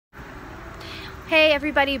Hey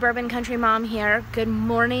everybody, Bourbon Country Mom here. Good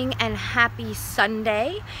morning and happy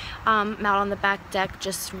Sunday. I'm out on the back deck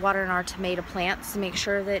just watering our tomato plants to make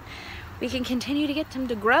sure that we can continue to get them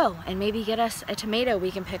to grow and maybe get us a tomato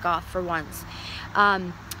we can pick off for once.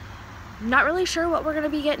 Not really sure what we're going to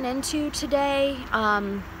be getting into today.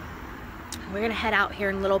 We're going to head out here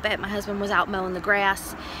in a little bit. My husband was out mowing the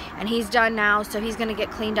grass and he's done now, so he's going to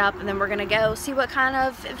get cleaned up and then we're going to go see what kind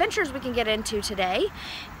of adventures we can get into today.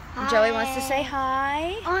 Hi. Joey wants to say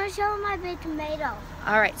hi. I want to show him my big tomato.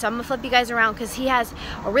 Alright, so I'm going to flip you guys around because he has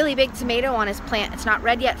a really big tomato on his plant. It's not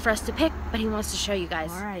red yet for us to pick, but he wants to show you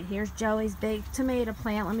guys. Alright, here's Joey's big tomato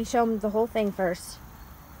plant. Let me show him the whole thing first.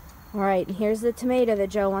 Alright, and here's the tomato that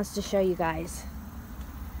Joe wants to show you guys.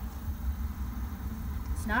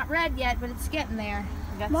 It's not red yet, but it's getting there.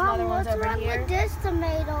 We got some other ones over here. What's wrong with this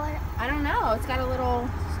tomato? I don't know. It's got a little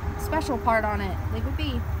special part on it. Leave it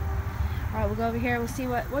be. All right, we'll go over here. We'll see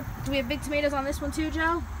what do we have big tomatoes on this one too,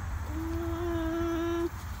 Joe?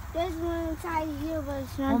 There's one inside here, but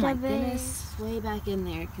it's not that big. Oh my goodness, it's way back in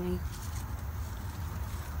there. Can we?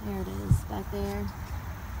 There it is, back there.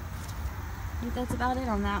 I think that's about it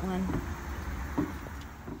on that one.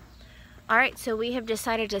 All right, so we have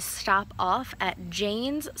decided to stop off at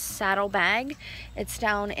Jane's Saddlebag. It's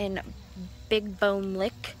down in Big Bone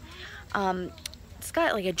Lick. It's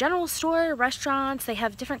got like a general store, restaurants. They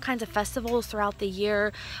have different kinds of festivals throughout the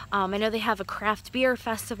year. I know they have a craft beer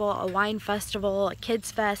festival, a wine festival, a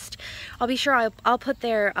kids fest. I'll be sure I'll put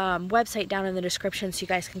their website down in the description so you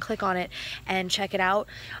guys can click on it and check it out.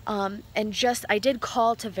 And I did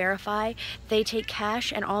call to verify. They take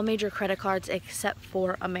cash and all major credit cards except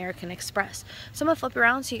for American Express. So I'm gonna flip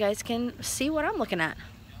around so you guys can see what I'm looking at.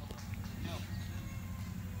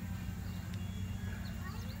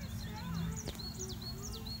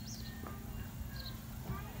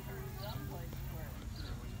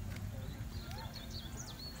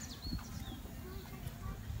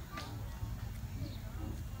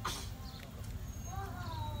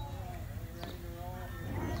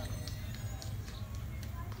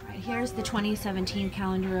 Here's the 2017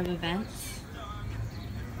 calendar of events.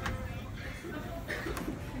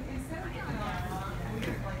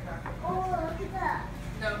 Oh, look at that.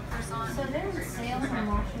 So there's a sale from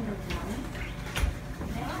Washington County.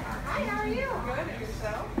 Hi, how are you? Good,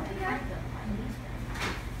 yourself? Yeah.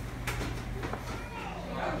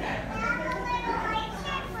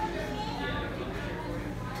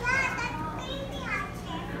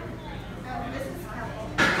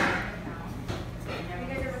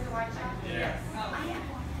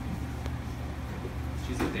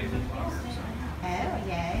 Oh,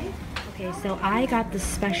 yay. Okay, so I got the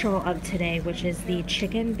special of today, which is the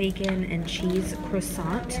chicken, bacon, and cheese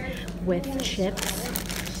croissant with chips.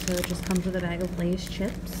 So it just comes with a bag of Lay's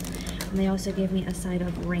chips. And they also gave me a side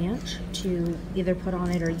of ranch to either put on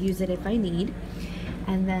it or use it if I need.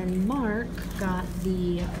 And then Mark got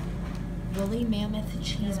the woolly mammoth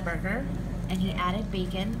cheeseburger, and he added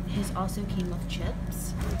bacon. His also came with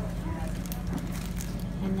chips.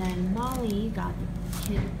 And then Molly got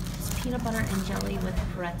kids peanut butter and jelly with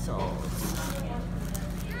pretzels.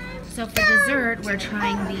 So for dessert, we're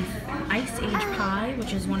trying the Ice Age pie,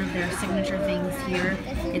 which is one of their signature things here.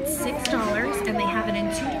 It's $6 and they have it in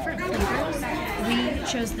 2 different flavors.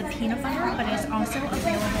 We chose the peanut butter, but it's also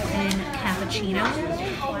available in cappuccino.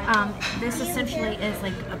 This essentially is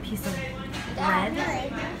like a piece of bread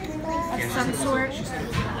of some sort.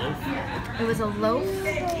 It was a loaf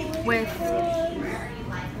with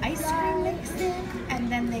ice cream mixed in,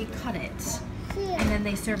 and then they cut it. And then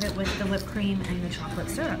they serve it with the whipped cream and the chocolate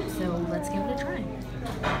syrup. So let's give it a try.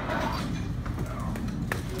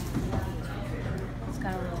 It's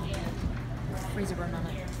got a little freezer burn on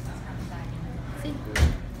it. See?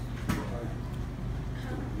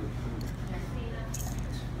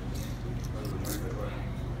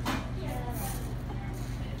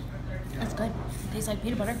 That's good. It tastes like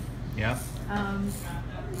peanut butter. Yeah.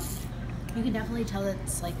 You can definitely tell that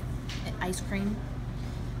it's like ice cream.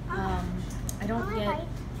 I don't get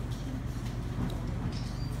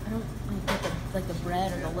like the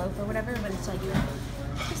bread or the loaf or whatever, but it's like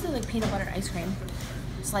basically like peanut butter ice cream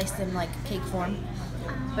sliced in like cake form,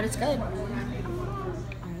 but it's good.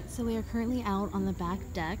 Alright, so we are currently out on the back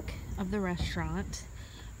deck of the restaurant.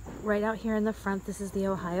 Right out here in the front, this is the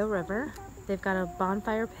Ohio River. They've got a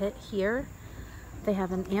bonfire pit here. They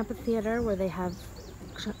have an amphitheater where they have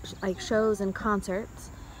like shows and concerts.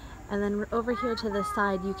 And then over here to the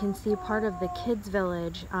side, you can see part of the kids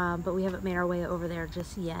village, but we haven't made our way over there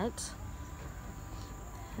just yet.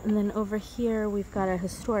 And then over here, we've got a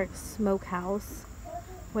historic smokehouse,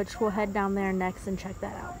 which we'll head down there next and check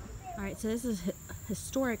that out. All right, so this is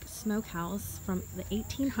historic smokehouse from the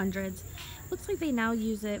 1800s. Looks like they now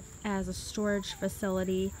use it as a storage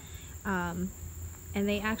facility, and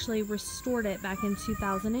they actually restored it back in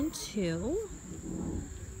 2002.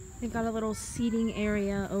 They've got a little seating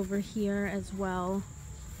area over here as well.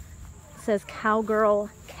 It says Cowgirl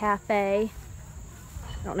Cafe.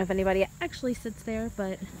 I don't know if anybody actually sits there,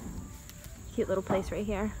 but cute little place right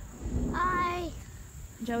here. Hi.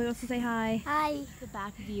 Joey wants to say hi. Hi. The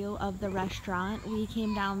back view of the restaurant. We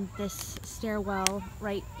came down this stairwell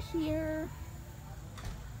right here.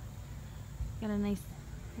 Got a nice,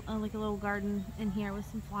 like a little garden in here with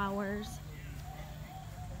some flowers.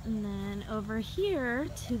 And then over here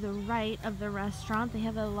to the right of the restaurant, they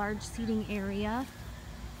have a large seating area,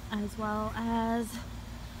 as well as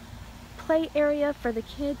play area for the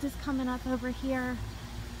kids is coming up over here.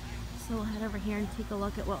 So we'll head over here and take a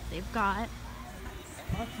look at what they've got.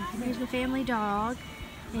 Here's the family dog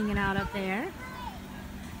hanging out up there.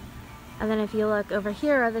 And then if you look over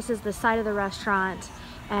here, this is the side of the restaurant,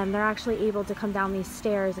 and they're actually able to come down these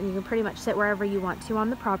stairs, and you can pretty much sit wherever you want to on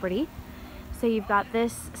the property. So you've got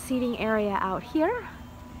this seating area out here.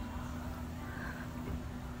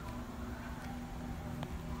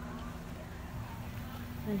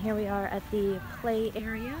 And here we are at the play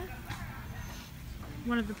area.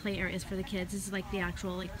 One of the play areas for the kids. This is like the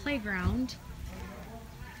actual like playground.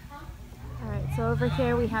 Alright, so over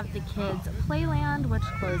here we have the kids' playland, which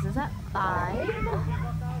closes at 5.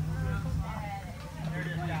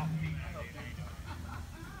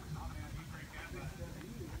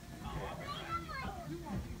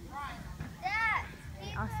 We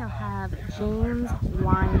also have Jane's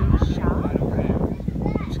Wine Shop.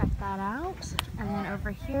 Check that out. And then over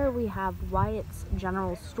here we have Wyatt's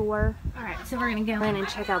General Store. Alright, so we're going to go in and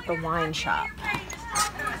check out the wine shop.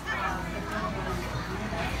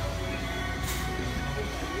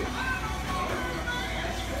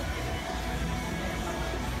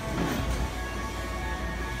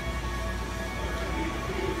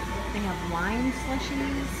 They have wine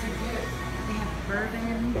slushies. They have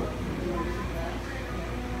bourbon.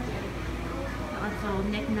 Lots of little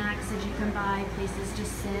knickknacks that you can buy, places to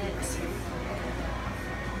sit.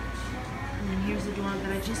 And then here's the door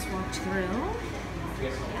that I just walked through. They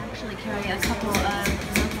actually carry a couple of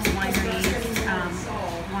local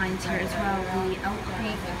wineries, wines here as well. The Elk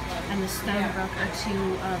Creek and the Stonebrook are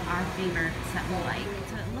two of our favorites that we like.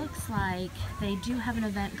 So it looks like they do have an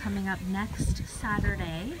event coming up next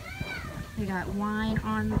Saturday. They got wine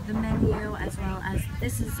on the menu, as well as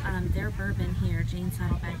this is their bourbon here, Jane's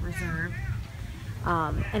Saddlebag Reserve.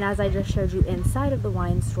 And as I just showed you inside of the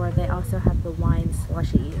wine store, they also have the wine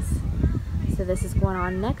slushies. So this is going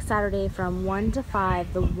on next Saturday from 1 to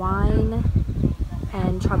 5, the wine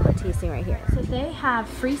and chocolate tasting right here. So they have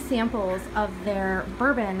free samples of their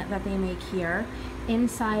bourbon that they make here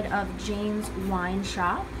inside of Jane's Wine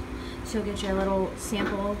Shop. So you'll get you a little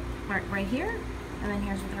sample right here. And then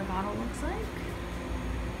here's what their bottle looks like.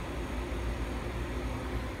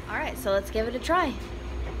 Alright, so let's give it a try.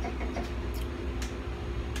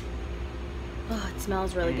 Oh, it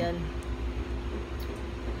smells really good.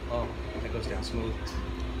 Oh, that goes down smooth.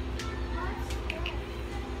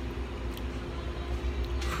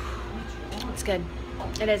 It's good.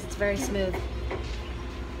 It is, it's very smooth.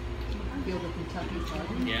 Feel the Kentucky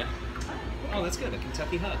hug? Yeah. Oh, that's good, a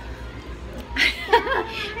Kentucky hug.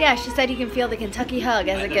 Yeah, she said you can feel the Kentucky hug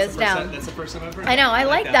as it goes down. That's the first time I've heard. I know, I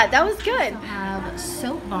like that. That was good. We have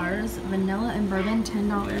soap bars, vanilla and bourbon,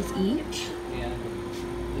 $10 each. Yeah.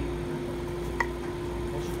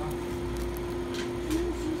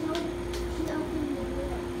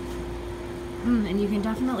 And you can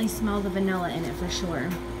definitely smell the vanilla in it for sure.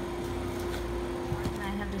 I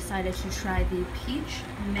have decided to try the peach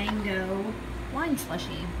mango wine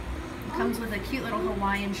slushie. It comes with a cute little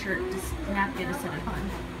Hawaiian shirt napkin to sit upon.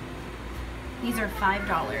 These are $5.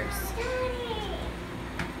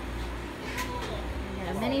 You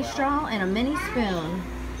get a mini straw and a mini spoon.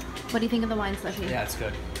 What do you think of the wine slushie? Yeah, it's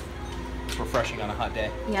good. It's refreshing on a hot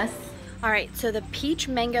day. Yes. Alright, so the peach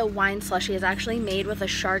mango wine slushie is actually made with a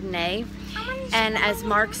Chardonnay. And as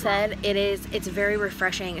Mark said, it's very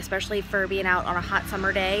refreshing, especially for being out on a hot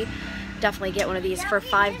summer day. Definitely get one of these for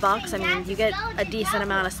 $5. I mean, you get a decent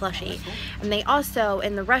amount of slushie. And they also,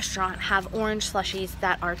 in the restaurant, have orange slushies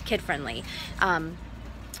that are kid-friendly. And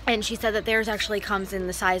she said that theirs actually comes in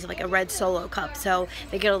the size of like a red Solo cup, so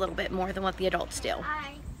they get a little bit more than what the adults do.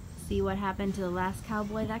 See what happened to the last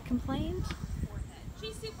cowboy that complained?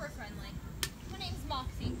 She's super friendly. Her name's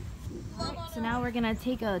Moxie. So now we're gonna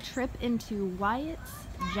take a trip into Wyatt's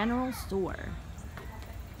General Store.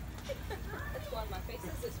 That's why my face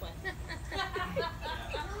is this way.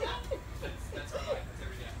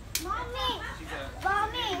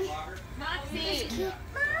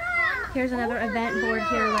 Here's another event board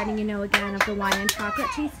here letting you know again of the wine and chocolate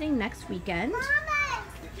tasting next weekend.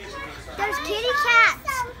 There's kitty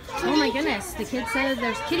cats. Oh my goodness, the kid said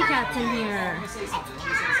there's kitty cats in here.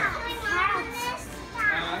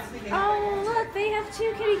 Oh look, they have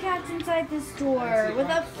 2 kitty cats inside this store with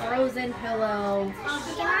a frozen pillow.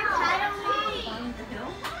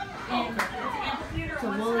 It's a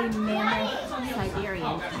woolly mammoth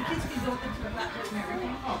Siberian cat.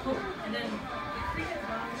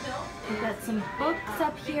 We've got some books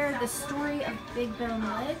up here. The Story of Big Bone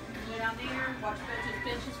Lick.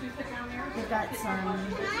 We've got some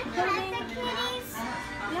clothing.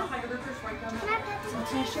 Yeah. Some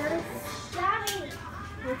t-shirts.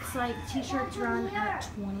 Looks like t-shirts run at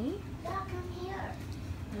 20.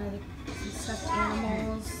 Some stuffed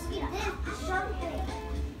animals.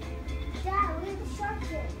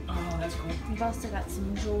 Oh, that's cool. We've also got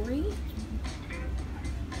some jewelry,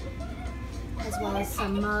 as well as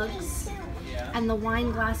some mugs, and the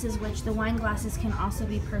wine glasses, which the wine glasses can also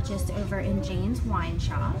be purchased over in Jane's Wine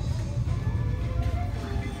Shop.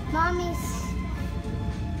 Mommy's.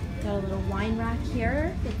 Got a little wine rack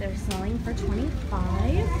here that they're selling for $25.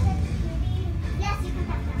 Yes, you can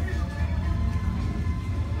have that.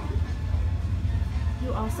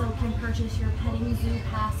 You also can purchase your petting zoo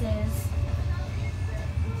passes,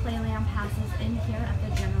 playland passes in here at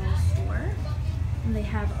the general store. And they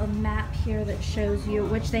have a map here that shows you,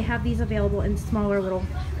 which they have these available in smaller little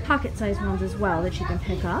pocket-sized ones as well that you can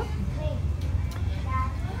pick up.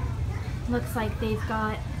 Looks like they've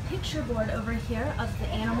got a picture board over here of the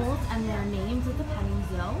animals and their names at the petting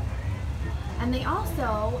zoo. And they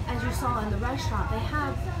also, as you saw in the restaurant, they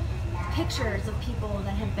have pictures of people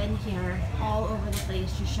that have been here all over the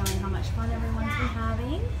place, just showing how much fun everyone's been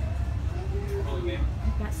having. We've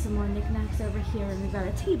got some more knickknacks over here, and we've got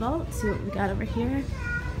a table. Let's see what we got over here.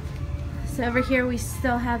 So over here we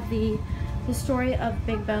still have the Story of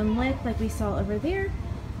Big Bone Lick, like we saw over there,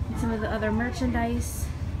 and some of the other merchandise.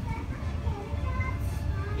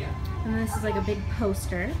 And this is like a big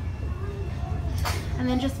poster. And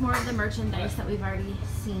then just more of the merchandise that we've already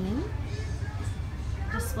seen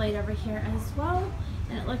displayed over here as well.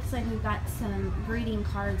 And it looks like we've got some greeting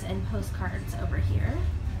cards and postcards over here.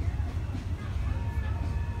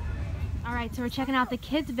 All right, so we're checking out the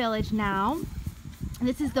Kids Village now.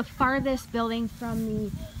 This is the farthest building from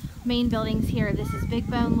the main buildings here. This is Big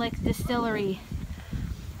Bone Lick Distillery,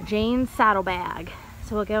 Jane's Saddlebag.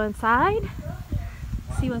 So we'll go inside,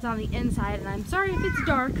 see what's on the inside, and I'm sorry if it's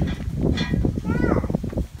dark.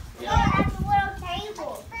 Yeah, there's a little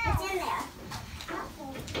table. It's in there.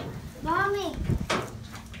 Mommy.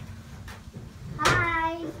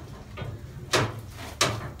 Hi.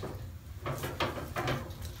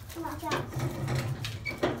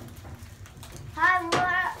 Hi,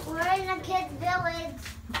 we're in the Kids Village.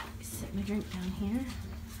 Set my drink down here.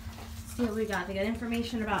 See what we got. They got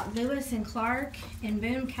information about Lewis and Clark in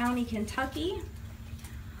Boone County, Kentucky.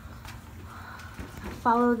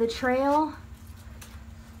 Follow the trail.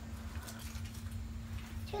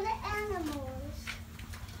 To the animals.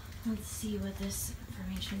 Let's see what this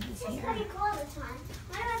information is This is here. pretty cool this one.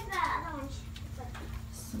 What about the other one?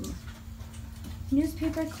 Some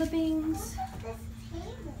newspaper clippings. This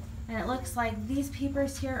table. And it looks like these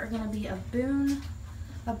papers here are going to be a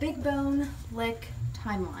Big Bone Lick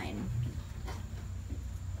timeline.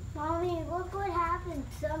 Mommy, look what happened.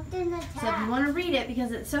 Something attacked. So if you want to read it,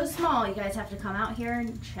 because it's so small, you guys have to come out here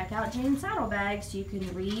and check out Jane's Saddlebag so you can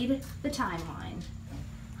read the timeline.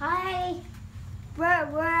 Hi. We're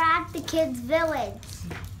at the Kids Village.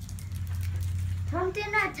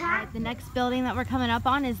 Something attacked. The next building that we're coming up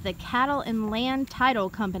on is the Cattle and Land Title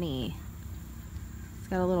Company. It's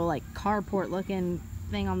got a little like carport looking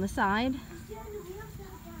thing on the side.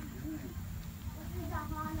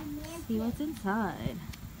 See what's inside.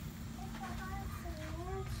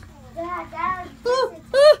 Oh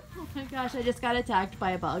my gosh, I just got attacked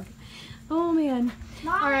by a bug. Oh man.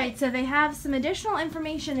 Alright, so they have some additional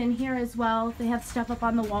information in here as well. They have stuff up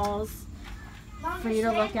on the walls for you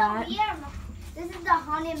to look at. This is the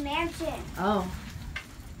Haunted Mansion. Oh.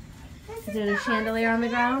 Is there a chandelier on the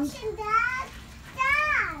ground? Dad.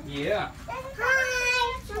 Yeah.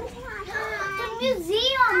 Hi. The museum.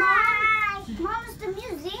 Hi. Mom, it's the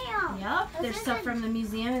museum. Yep, there's stuff from the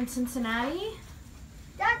museum in Cincinnati.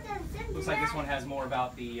 Looks like this one has more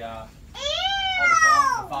about the all the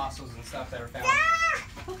bones, the fossils and stuff that are found.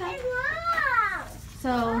 Okay.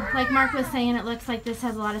 So, like Mark was saying, it looks like this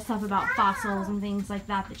has a lot of stuff about fossils and things like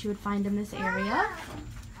that that you would find in this area.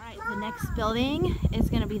 Alright, the next building is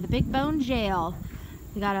going to be the Big Bone Jail.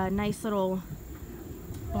 We got a nice little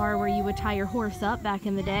bar where you would tie your horse up back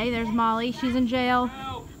in the day. There's Molly, she's in jail.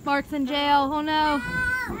 Mark's in jail. Oh no.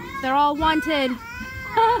 They're all wanted.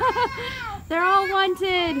 They're all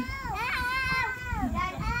wanted.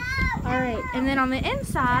 Alright, and then on the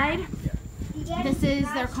inside,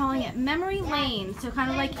 they're calling it Memory Lane. So kind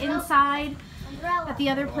of like inside at the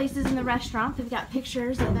other places in the restaurant, they've got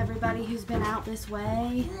pictures of everybody who's been out this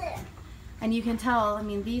way. And you can tell, I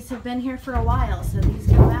mean, these have been here for a while, so these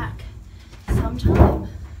go back sometime.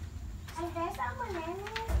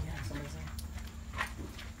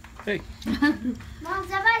 Hey. Mom,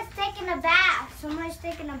 somebody's taking a bath. Somebody's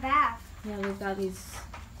taking a bath. Yeah, we've got these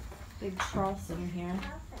big troughs in here.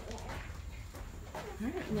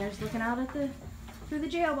 Alright, and there's looking out at through the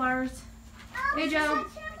jail bars. Hey, Joe.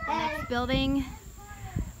 Next building,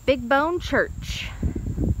 Big Bone Church.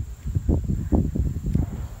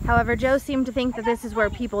 However, Joe seemed to think that this is where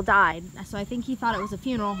people died, so I think he thought it was a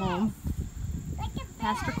funeral home.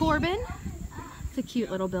 Pastor Corbin. It's a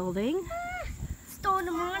cute little building. Stole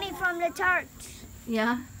the money from the church.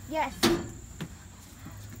 Yeah. Yes.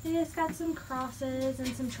 They just got some crosses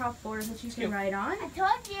and some chalkboards that you can write on. I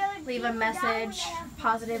told you. Leave a message,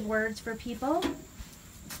 positive words for people.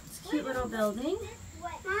 It's a cute little building.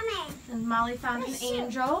 Mommy. And Molly found an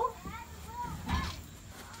angel.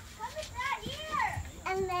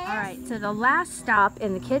 Alright, so the last stop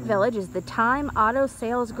in the Kid Village is the Time Auto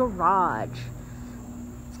Sales Garage.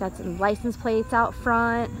 It's got some license plates out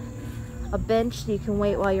front, a bench so you can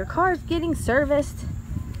wait while your car's getting serviced,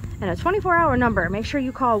 and a 24-hour number. Make sure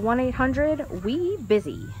you call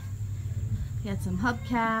 1-800-WE-BUSY. Got some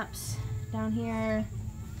hubcaps down here.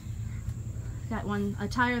 Got a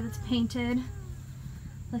tire that's painted.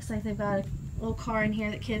 Looks like they've got a little car in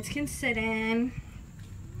here that kids can sit in.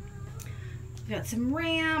 Got some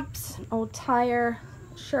ramps, an old tire,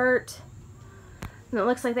 shirt. And it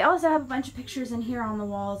looks like they also have a bunch of pictures in here on the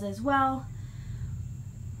walls as well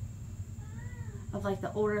of like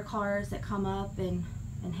the older cars that come up and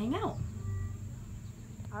hang out.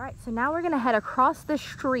 Alright, so now we're gonna head across the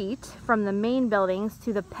street from the main buildings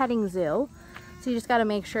to the petting zoo. So you just gotta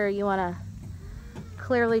make sure you wanna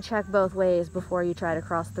clearly check both ways before you try to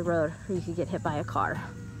cross the road, or you could get hit by a car.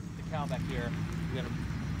 The cow back here, you gotta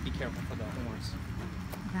be careful for the horns.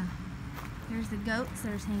 Yeah. Here's the goats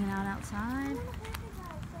that are hanging out outside.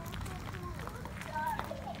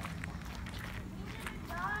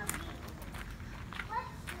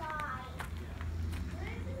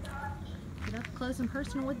 Get up close and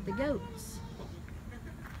personal with the goats. Is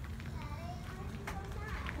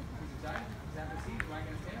that the seat? Am I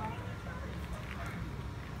gonna stay on?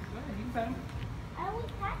 Go ahead, you can pet him. I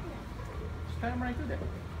always pat him. Just pet him right through there.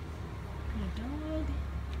 Hey, dog.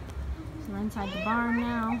 So we're inside the barn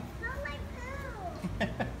now. Not my poo.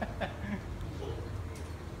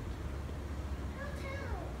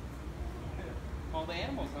 All the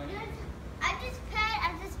animals, honey. I just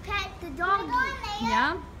pet the dog.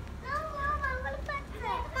 Yeah? No, Mom, I want to pet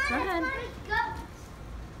them. Go ahead.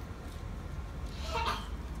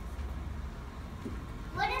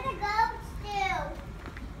 What do the goats do?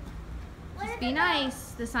 Just be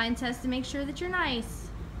nice. The sign says to make sure that you're nice.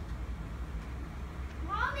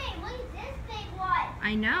 Mommy, look at this big one.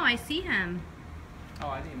 I know, I see him. Oh,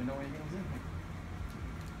 I didn't even know anything was in here.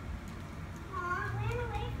 Aw, I ran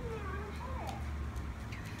away from it on foot.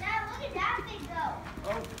 Dad, look at that big goat.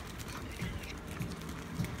 Oh.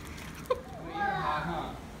 Huh?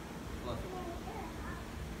 Look.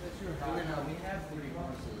 We have 3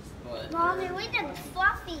 horses, but Mommy, we did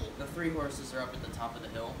fluffy. the 3 horses are up at the top of the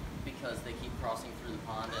hill because they keep crossing through the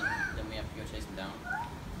pond, and then we have to go chase them down.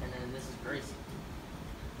 And then this is Gracie.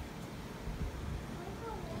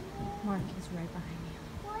 Mark is right behind you.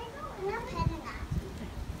 I'm not petting that.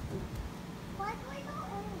 Why do I go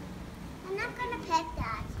in? I'm not gonna pet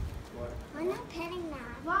that. What? I'm not petting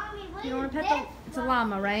that. Mommy, what You don't want to pet the... It's a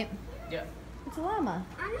llama, right? Yeah. It's a llama.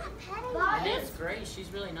 I'm not petting And that. it's Grace.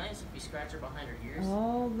 She's really nice if you scratch her behind her ears.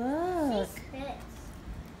 Oh, look. She spits.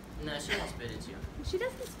 No, she won't spit at you. She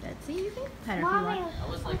doesn't spit. See, you can pet her if you Mommy, want. I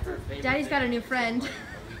was like her favorite. Daddy's got a baby new friend. like a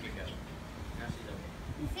week ago. Now she's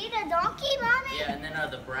okay. you see the donkey, Mommy? Yeah, and then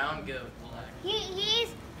the brown goat, black.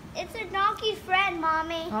 It's a donkey's friend,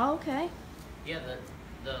 Mommy. Oh, okay. Yeah,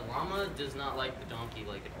 the llama does not like the donkey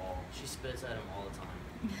like at all. She spits at him all the time.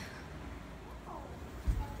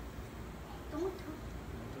 Don't touch.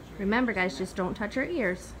 Remember, guys, just don't touch her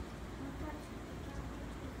ears.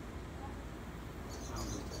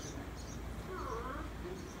 Aw.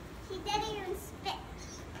 She didn't even spit.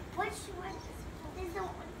 Which one? Is there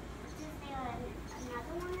another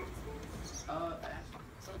one that spits?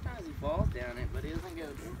 Sometimes he falls down it, but he doesn't go.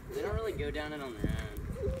 They don't really go down it on their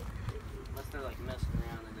own, unless they're like messing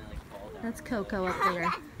around and they like fall down. That's Coco up there.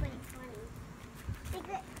 That's pretty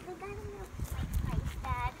funny.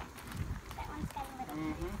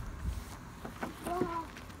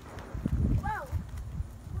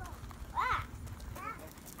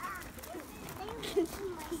 Into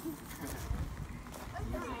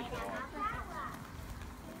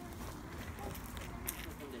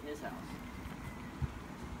his house.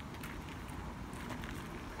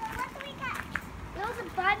 What do we got? There was a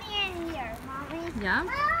bunny in here, Mommy. Yeah?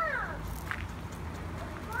 Mom!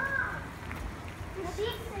 Mom! The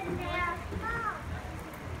beak's in there. Mom!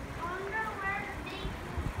 I wonder where the beak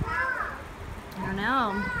is. Mom! I don't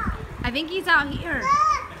know. Mom! I think he's out here. Look!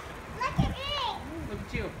 Look at me! Look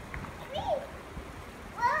at you. Me!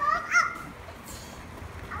 Whoa, up!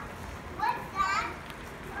 What's that?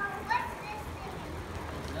 Oh, what's this thing?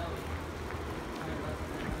 Zoe.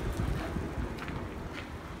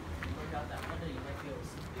 Look out that window, you might be able to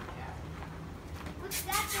see the big cat. What's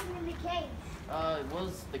that thing in the cage? It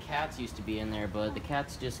was the cats used to be in there, but the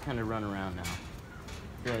cats just kind of run around now.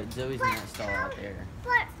 Good, Zoe's in that stall out there.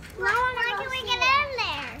 But why can we get in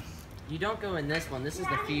there? You don't go in this one. This is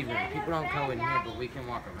the feed room. People don't go in here, but we can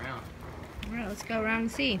walk around. All right, let's go around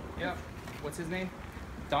and see. Yep. What's his name?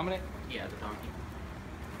 Dominic? Yeah, the donkey.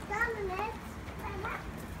 Dominic,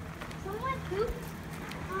 someone pooped?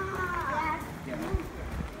 Yes. Yeah.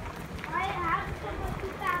 Why have someone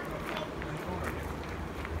poop out the cage?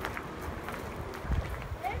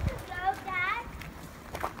 There's a goat, Dad.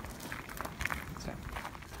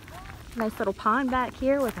 Nice little pond back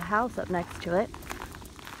here with a house up next to it.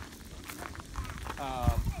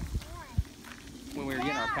 When we were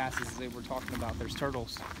getting our passes, they were talking about there's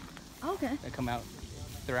turtles Okay. that come out.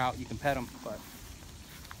 They're out. You can pet them, but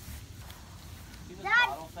She was Dad.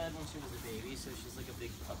 bottle fed when she was a baby, so she's like a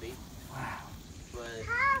big puppy. wow. But,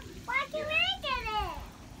 Why can we get it?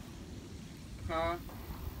 huh?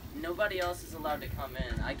 Nobody else is allowed to come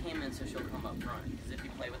in. I came in so she'll come up front. Because if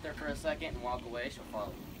you play with her for a second and walk away, she'll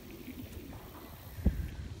follow.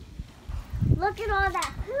 Look at all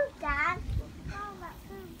that poop, Dad. All that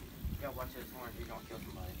poop. You gotta watch those horns, you don't kill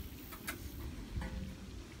somebody.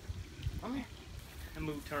 Come here. And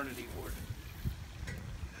move eternity forward.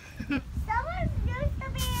 Someone used to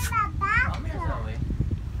be in that Come here, bathtub. Zoe.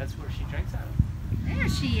 That's where she drinks out of. There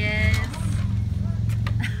she is.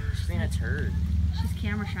 She's being a turd. She's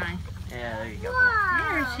camera shy. Yeah, there you go.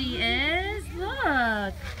 There she is.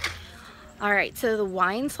 Look. All right, so the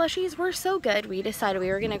wine slushies were so good, we decided we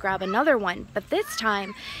were gonna grab another one. But this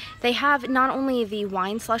time, they have not only the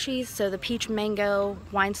wine slushies, so the peach mango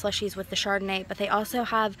wine slushies with the Chardonnay, but they also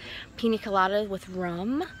have pina colada with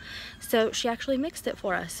rum. So she actually mixed it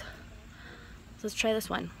for us. So let's try this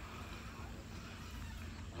one.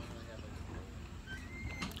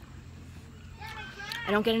 I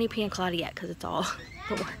don't get any pina colada yet because it's all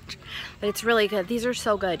orange, but it's really good. These are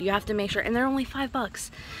so good. You have to make sure, and they're only $5.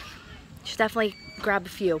 You should definitely grab a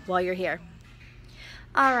few while you're here.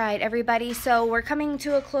 All right, everybody, so we're coming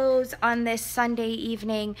to a close on this Sunday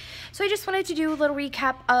evening. So I just wanted to do a little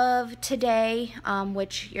recap of today,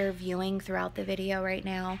 which you're viewing throughout the video right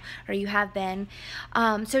now, or you have been.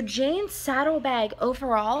 So Jane's Saddlebag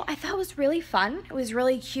overall, I thought was really fun. It was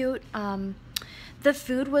really cute. The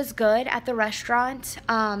food was good at the restaurant.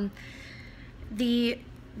 The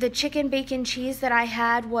chicken bacon cheese that I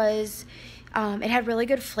had was, it had really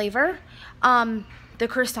good flavor. The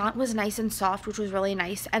croissant was nice and soft, which was really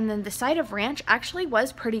nice. And then the side of ranch actually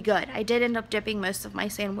was pretty good. I did end up dipping most of my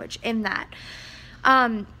sandwich in that.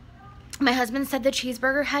 My husband said the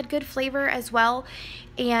cheeseburger had good flavor as well.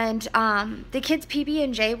 And the kids'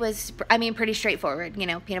 PB&J was, I mean, pretty straightforward. You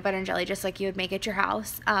know, peanut butter and jelly, just like you would make at your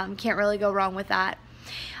house. Can't really go wrong with that.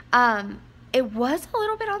 It was a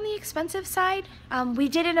little bit on the expensive side. We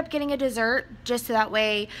did end up getting a dessert just so that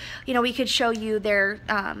way, you know, we could show you their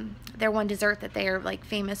one dessert that they are like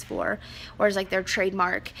famous for, or is like their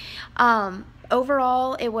trademark.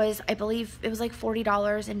 Overall, it was, I believe it was like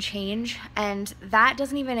 $40 and change, and that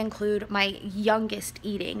doesn't even include my youngest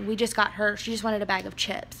eating. We just got her, she just wanted a bag of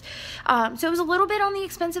chips. So it was a little bit on the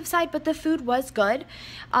expensive side, but the food was good.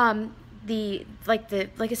 Like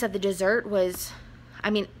I said, the dessert was, I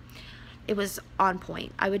mean, it was on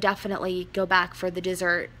point. I would definitely go back for the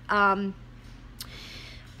dessert.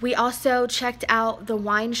 We also checked out the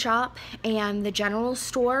wine shop and the general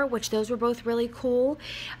store, which those were both really cool.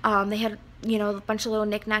 They had, you know, a bunch of little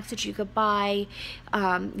knickknacks that you could buy,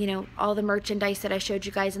 you know, all the merchandise that I showed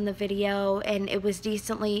you guys in the video, and it was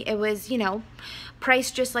decently, it was, you know,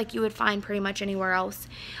 priced just like you would find pretty much anywhere else.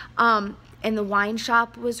 And the wine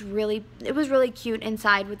shop was really, it was really cute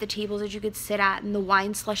inside with the tables that you could sit at, and the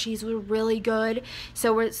wine slushies were really good.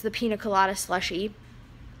 So it's the pina colada slushie.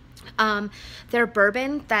 Their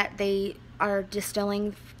bourbon that they are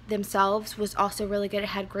distilling themselves was also really good. It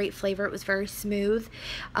had great flavor. It was very smooth.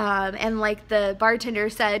 And like the bartender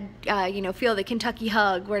said, you know, feel the Kentucky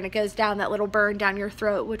hug when it goes down, that little burn down your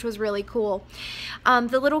throat, which was really cool.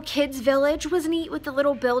 The little kids village was neat with the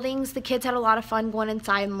little buildings. The kids had a lot of fun going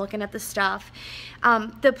inside and looking at the stuff.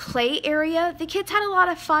 The play area, the kids had a lot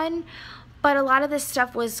of fun, but a lot of this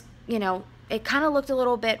stuff was, you know, it kind of looked a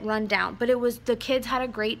little bit run down, but the kids had a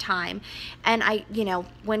great time. And you know,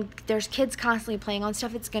 when there's kids constantly playing on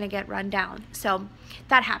stuff, it's going to get run down. So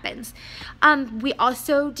that happens. We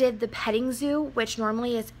also did the petting zoo, which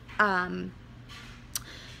normally is,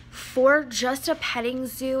 for just a petting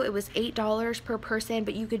zoo, it was $8 per person,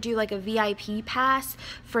 but you could do like a VIP pass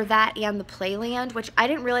for that and the playland, which I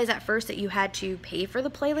didn't realize at first that you had to pay for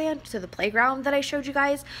the playland, so the playground that I showed you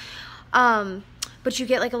guys. But you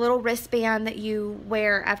get like a little wristband that you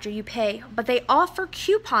wear after you pay. But they offer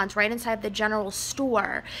coupons right inside the general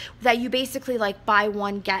store that you basically like buy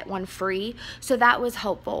one, get one free. So that was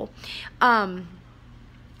helpful. The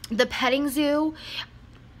petting zoo,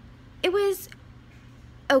 it was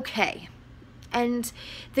okay. And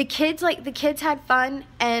the kids had fun,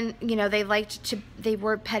 and you know, they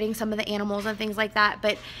were petting some of the animals and things like that,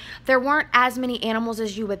 but there weren't as many animals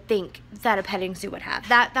as you would think that a petting zoo would have.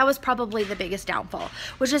 That was probably the biggest downfall,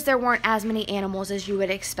 which is there weren't as many animals as you would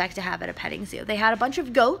expect to have at a petting zoo. They had a bunch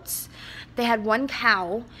of goats. They had one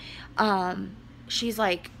cow. She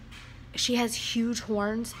has huge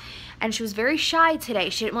horns, and she was very shy today.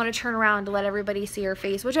 She didn't want to turn around to let everybody see her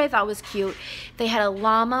face, which I thought was cute. They had a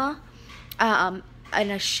llama, and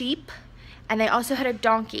a sheep, and they also had a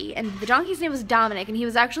donkey, and the donkey's name was Dominic, and he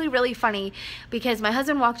was actually really funny because my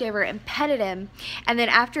husband walked over and petted him, and then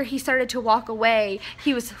after he started to walk away,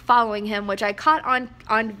 he was following him, which I caught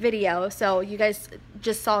on video, so you guys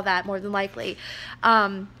just saw that more than likely.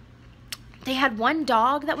 They had one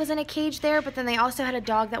dog that was in a cage there, but then they also had a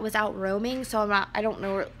dog that was out roaming, so I don't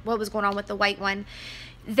know what was going on with the white one.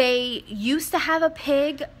 They used to have a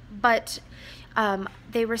pig, but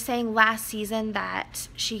they were saying last season that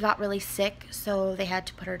she got really sick, so they had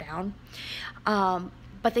to put her down.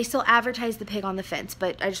 But they still advertised the pig on the fence,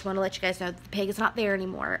 but I just want to let you guys know that the pig is not there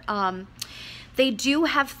anymore. They do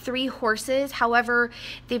have 3 horses. However,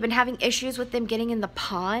 they've been having issues with them getting in the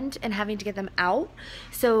pond and having to get them out.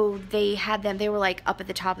 So they were like up at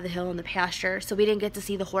the top of the hill in the pasture, so we didn't get to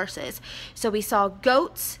see the horses. So we saw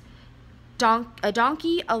goats, a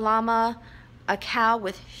donkey, a llama, a cow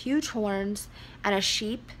with huge horns, and a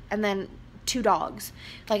sheep, and then 2 dogs.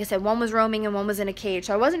 Like I said, one was roaming and one was in a cage.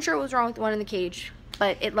 So I wasn't sure what was wrong with the one in the cage,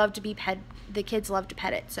 but it loved to be pet. The kids loved to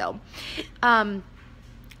pet it. So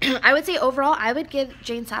I would say overall, I would give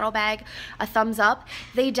Jane Saddlebag a thumbs up.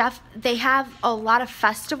 They have a lot of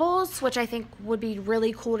festivals, which I think would be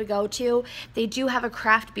really cool to go to. They do have a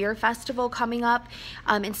craft beer festival coming up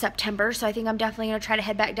in September, so I think I'm definitely going to try to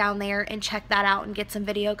head back down there and check that out and get some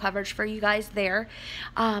video coverage for you guys there.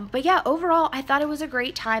 But yeah, overall, I thought it was a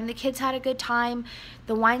great time. The kids had a good time.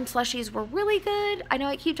 The wine slushies were really good. I know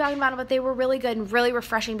I keep talking about them, but they were really good and really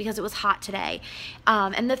refreshing because it was hot today.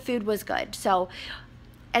 And the food was good. So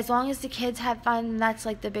as long as the kids had fun, that's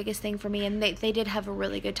like the biggest thing for me, and they did have a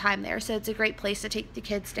really good time there, so it's a great place to take the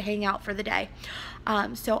kids to hang out for the day.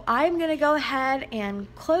 So I'm gonna go ahead and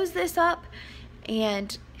close this up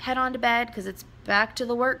and head on to bed because it's back to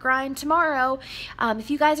the work grind tomorrow. If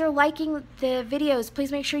you guys are liking the videos,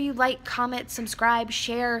 please make sure you like, comment, subscribe,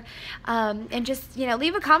 share, and just, you know,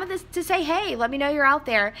 leave a comment to say hey, let me know you're out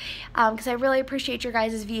there, because I really appreciate your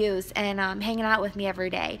guys' views and hanging out with me every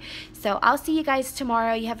day. So I'll see you guys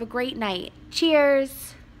tomorrow. You have a great night.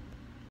 Cheers.